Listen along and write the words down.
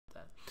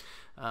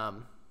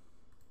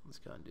Let's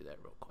go and do that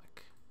real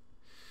quick.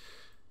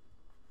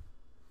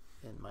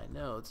 In my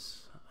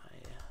notes,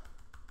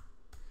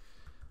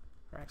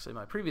 or actually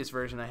my previous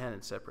version, I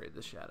hadn't separated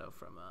the shadow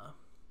from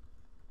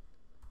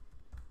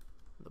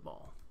the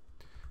ball.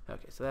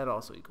 Okay, so that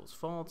also equals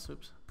false.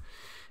 Oops.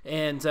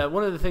 And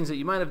one of the things that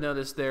you might have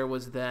noticed there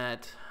was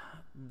that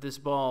this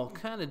ball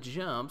kind of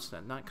jumps,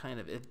 not kind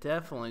of, it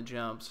definitely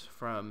jumps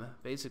from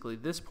basically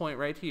this point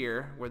right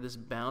here where this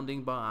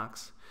bounding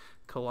box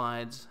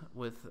collides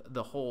with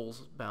the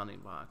hole's bounding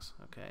box.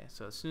 Okay,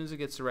 so as soon as it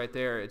gets to right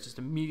there, it just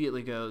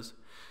immediately goes,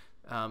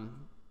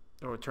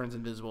 or it turns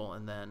invisible,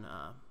 and then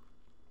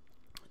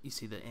you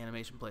see the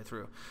animation play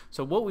through.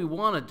 So what we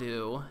want to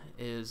do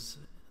is,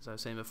 as I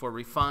was saying before,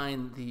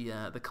 refine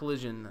the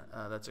collision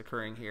that's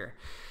occurring here.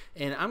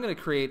 And I'm going to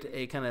create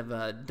a kind of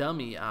a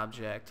dummy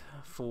object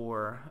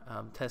for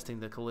testing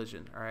the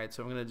collision. All right,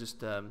 so I'm going to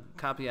just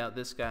copy out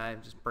this guy,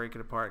 just break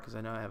it apart because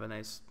I know I have a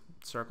nice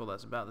circle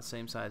that's about the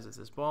same size as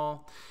this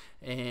ball.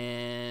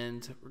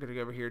 And we're going to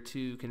go over here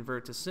to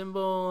convert to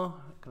symbol.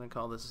 I'm going to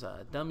call this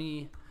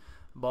dummy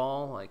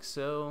ball, like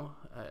so.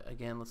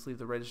 Again, let's leave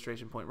the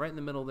registration point right in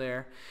the middle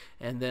there.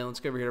 And then let's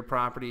go over here to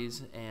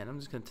properties, and I'm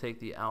just going to take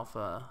the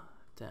alpha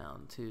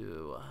down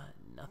to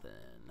nothing.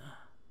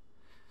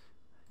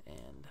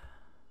 And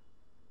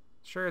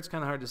sure, it's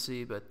kind of hard to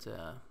see, but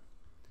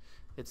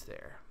it's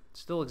there. It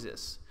still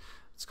exists.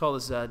 Let's call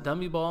this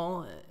dummy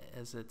ball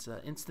as its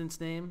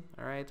instance name.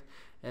 All right,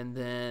 and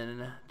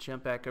then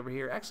jump back over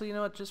here. Actually, you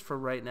know what? Just for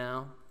right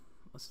now,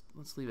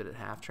 let's leave it at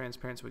half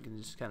transparent so we can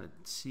just kind of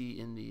see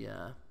in the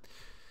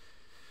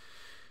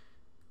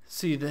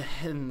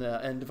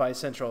end device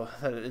central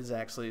that it is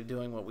actually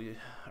doing what we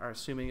are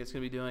assuming it's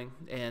going to be doing.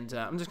 And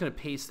I'm just going to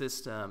paste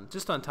this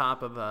just on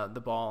top of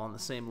the ball on the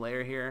same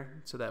layer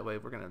here, so that way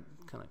we're going to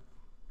kind of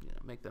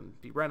make them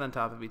be right on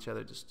top of each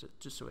other, just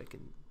so we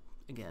can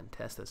again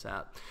test this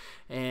out.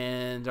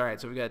 And all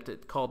right, so we got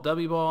it called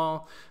dummy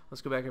ball.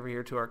 Let's go back over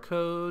here to our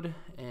code,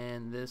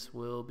 and this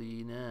will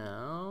be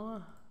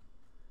now.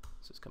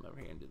 Let's just come over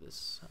here and do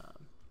this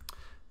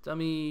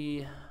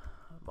dummy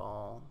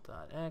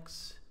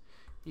ball.x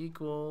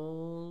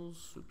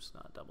equals, oops,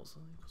 not double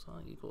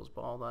sign, equals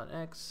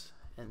ball.x,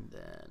 and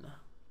then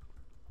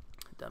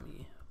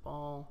dummy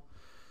ball.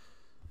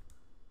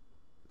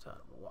 So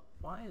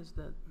why is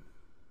that?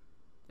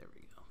 There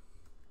we go.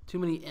 Too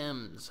many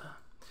M's.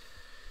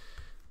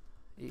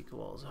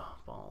 Equals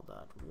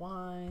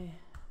ball.y,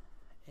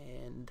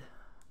 and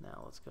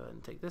now let's go ahead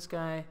and take this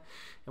guy,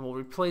 and we'll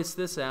replace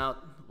this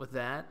out with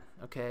that.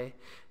 Okay,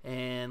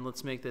 and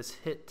let's make this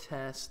hit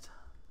test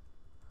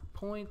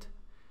point.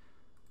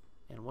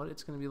 And what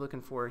it's going to be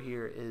looking for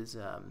here is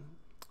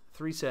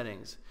 3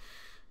 settings.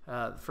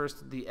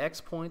 First, the X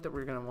point that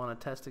we're going to want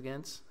to test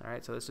against. All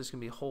right, so this is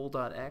going to be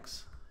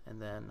hole.x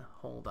and then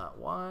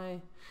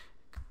hole.y.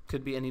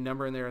 Could be any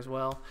number in there as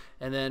well.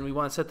 And then we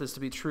want to set this to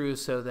be true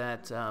so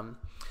that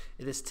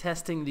it is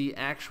testing the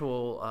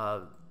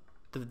actual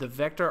the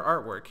vector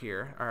artwork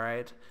here. All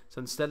right, so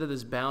instead of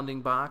this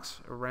bounding box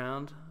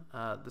around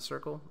the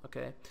circle,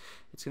 okay,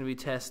 it's going to be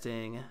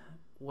testing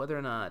whether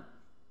or not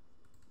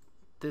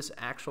this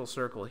actual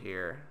circle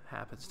here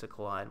happens to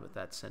collide with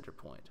that center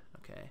point.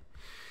 Okay,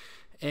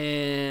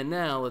 and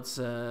now let's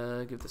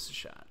give this a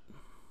shot.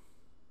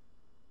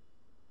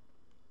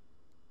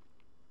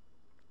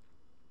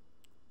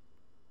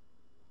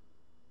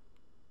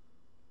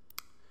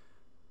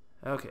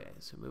 Okay,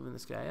 so moving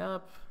this guy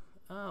up,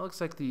 looks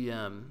like the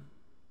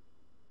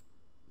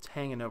it's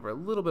hanging over a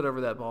little bit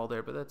over that ball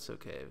there, but that's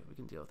okay. We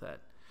can deal with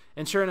that.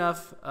 And sure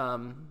enough,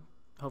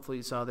 hopefully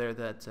you saw there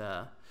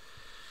that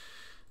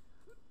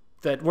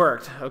that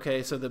worked.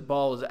 Okay, so the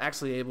ball was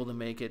actually able to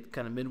make it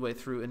kind of midway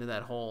through into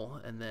that hole,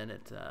 and then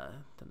it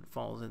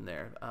falls in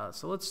there.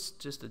 So let's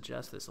just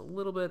adjust this a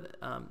little bit.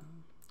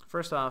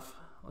 First off,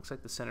 looks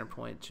like the center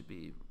point should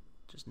be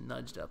just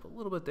nudged up a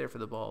little bit there for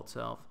the ball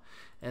itself.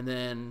 And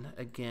then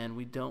again,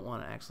 we don't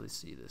want to actually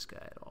see this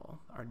guy at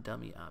all, our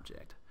dummy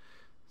object.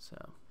 So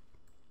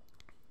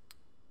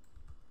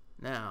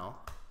now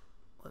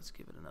let's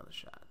give it another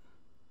shot.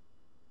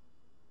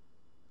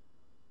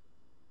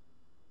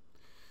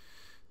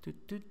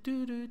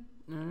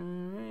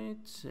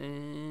 Alright,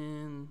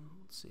 and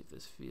let's see if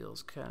this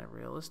feels kind of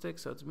realistic.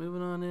 So it's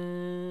moving on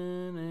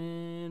in,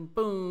 and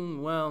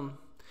boom. Well,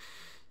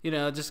 you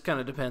know, it just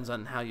kind of depends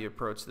on how you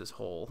approach this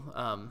hole.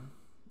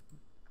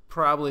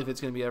 Probably if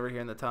it's going to be over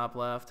here in the top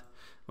left,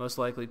 most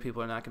likely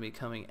people are not going to be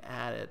coming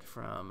at it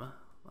from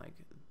like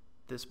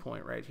this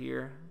point right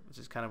here, which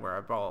is kind of where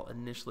our ball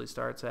initially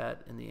starts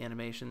at in the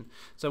animation.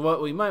 So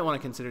what we might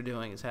want to consider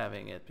doing is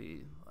having it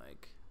be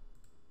like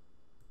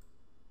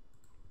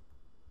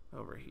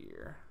over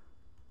here,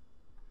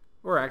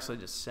 or actually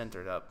just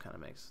centered up kind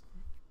of makes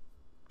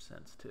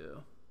sense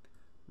too.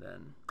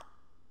 Then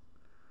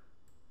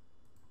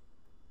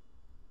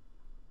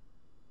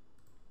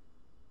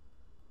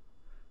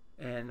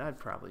and I'd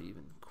probably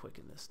even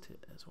quicken this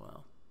as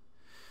well.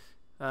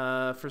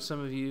 For some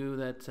of you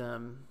that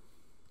are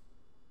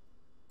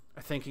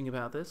thinking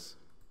about this,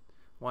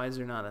 Why is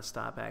there not a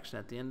stop action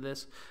at the end of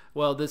this?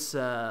 Well, this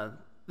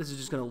is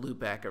just going to loop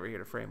back over here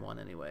to frame 1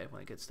 anyway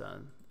when it gets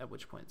done, at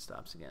which point it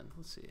stops again.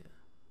 Let's see.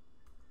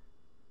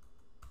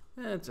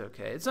 It's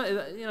okay. It's not,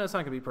 you know, it's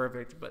not going to be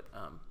perfect, but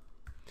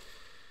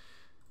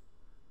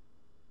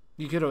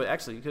you could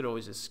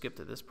always just skip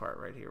to this part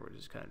right here where it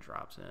just kind of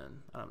drops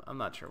in. I'm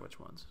not sure which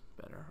one's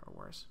better or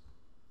worse.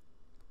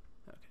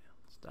 Okay,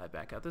 let's dive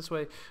back out this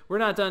way. We're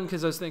not done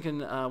because I was thinking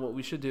what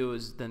we should do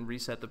is then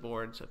reset the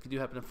board. So if you do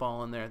happen to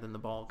fall in there, then the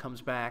ball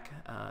comes back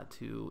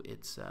to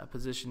its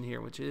position here,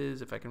 which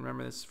is, if I can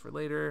remember this for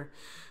later,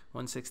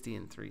 160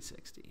 and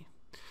 360.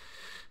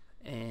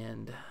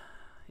 And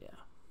yeah.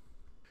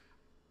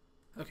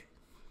 Okay.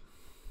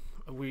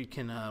 We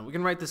can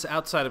write this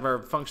outside of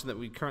our function that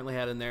we currently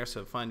had in there.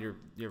 So find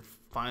your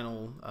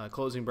final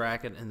closing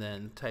bracket and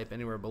then type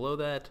anywhere below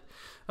that.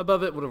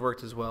 Above it would have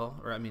worked as well,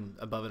 or I mean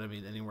above it I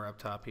mean anywhere up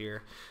top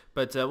here.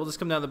 But we'll just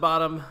come down the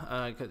bottom.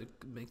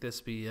 Make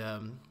this be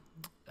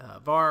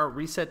var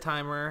reset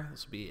timer.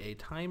 This will be a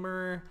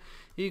timer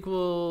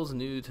equals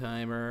new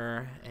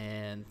timer,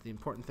 and the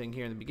important thing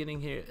here in the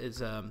beginning here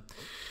is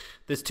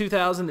this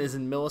 2000 is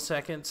in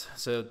milliseconds,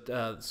 so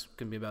it's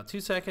going to be about 2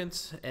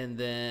 seconds, and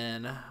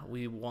then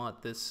we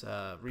want this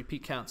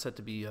repeat count set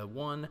to be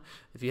 1.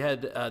 If you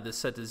had this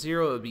set to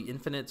 0, it would be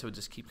infinite, so it would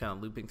just keep kind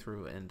of looping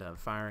through and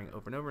firing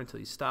over and over until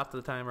you stop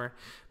the timer.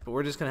 But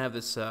we're just going to have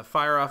this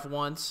fire off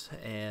once,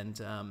 and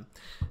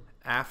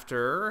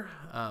after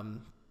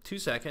 2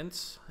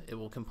 seconds, it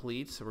will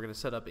complete. So we're going to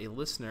set up a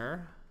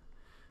listener.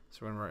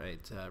 So we're going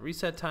to write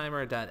reset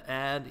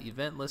timer.add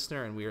event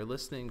listener, and we are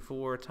listening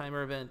for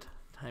timer event.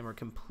 Timer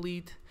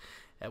complete,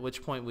 at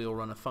which point we will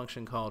run a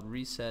function called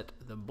reset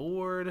the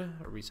board,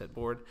 or reset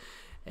board,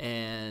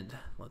 and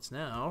let's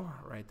now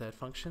write that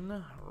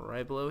function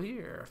right below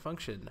here.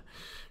 Function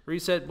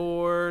reset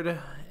board,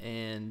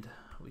 and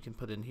we can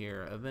put in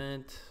here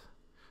event,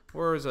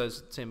 or as I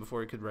was saying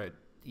before, you could write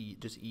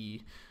just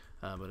E,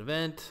 but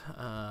event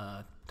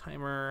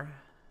timer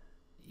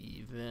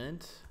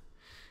event,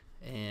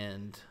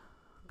 and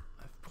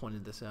I've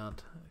pointed this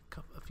out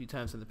a few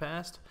times in the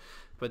past,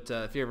 but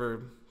if you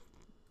ever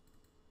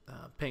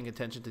paying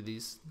attention to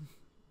these,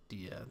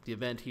 the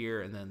event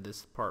here, and then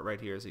this part right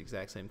here is the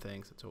exact same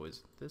thing. So it's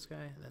always this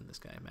guy and then this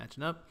guy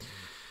matching up,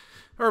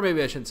 or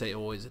maybe I shouldn't say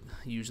always. It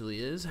usually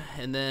is.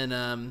 And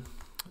then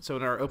so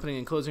in our opening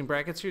and closing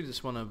brackets here,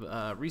 just want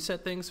to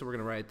reset things. So we're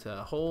going to write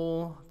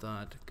whole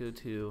dot go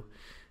to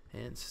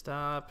and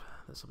stop.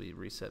 This will be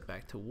reset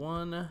back to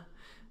 1.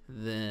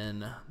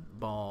 Then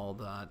ball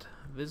dot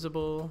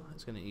visible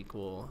is going to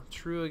equal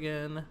true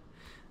again.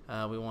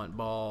 We want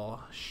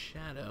ball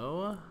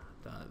shadow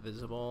dot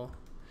visible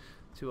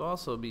to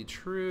also be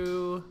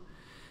true,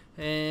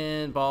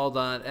 and ball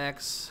dot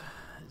x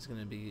is going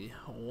to be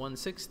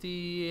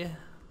 160.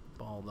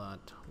 Ball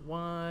dot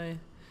y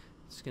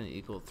is going to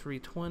equal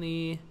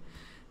 320,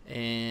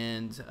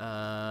 and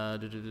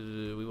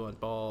we want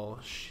ball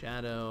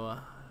shadow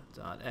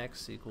dot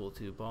x equal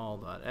to ball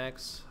dot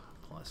x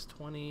plus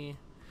 20.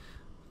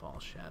 Ball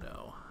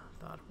shadow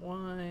dot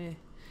y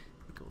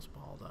equals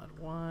ball dot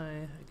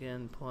y,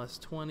 again plus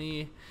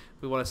 20.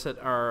 We want to set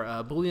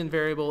our Boolean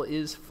variable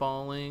is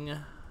falling.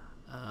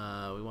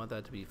 We want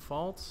that to be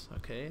false.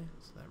 Okay,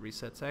 so that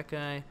resets that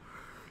guy.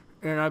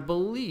 And I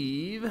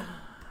believe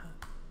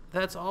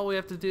that's all we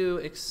have to do,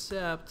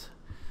 except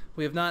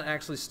we have not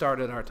actually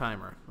started our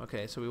timer.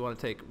 Okay, so we want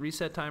to take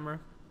reset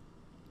timer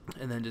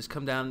and then just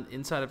come down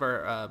inside of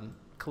our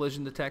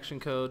collision detection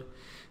code,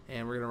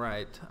 and we're going to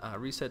write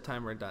reset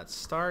timer dot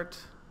start.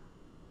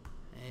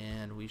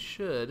 And we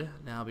should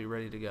now be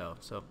ready to go.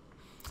 So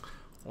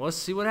let's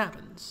see what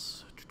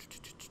happens.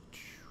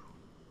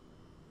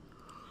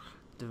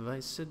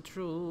 Device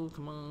central,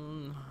 come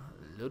on,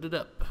 load it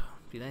up.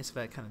 Be nice if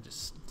that kind of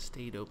just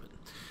stayed open.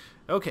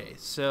 Okay,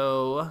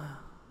 so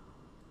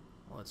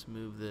let's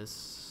move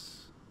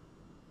this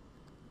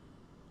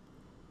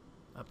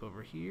up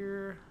over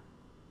here.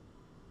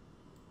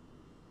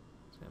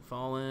 It's gonna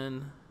fall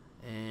in,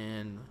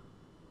 and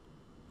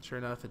sure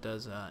enough, it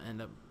does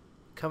end up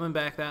coming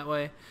back that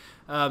way.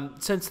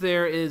 Since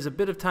there is a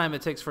bit of time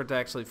it takes for it to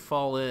actually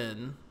fall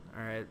in,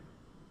 all right,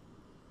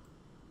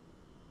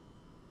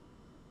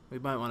 we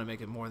might want to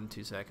make it more than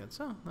 2 seconds.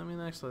 Oh, I mean,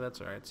 actually, that's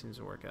all right. It seems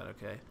to work out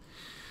okay.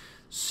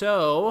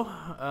 So,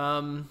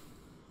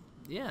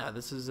 yeah,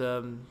 this is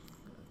kind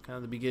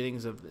of the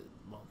beginnings of,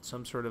 well,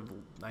 some sort of,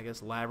 I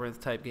guess, labyrinth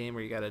type game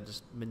where you got to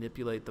just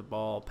manipulate the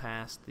ball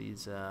past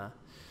these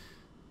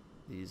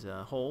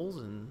holes,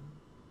 and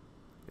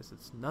I guess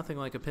it's nothing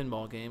like a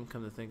pinball game,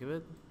 come to think of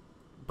it.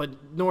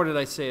 But nor did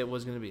I say it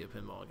was going to be a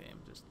pinball game.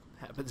 It just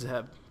happens to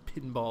have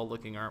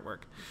pinball-looking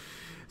artwork.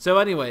 So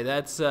anyway,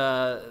 that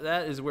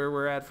is where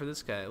we're at for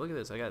this guy. Look at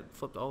this. I got it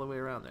flipped all the way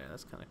around there.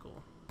 That's kind of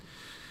cool.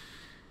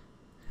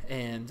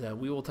 And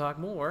we will talk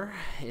more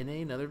in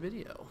another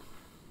video.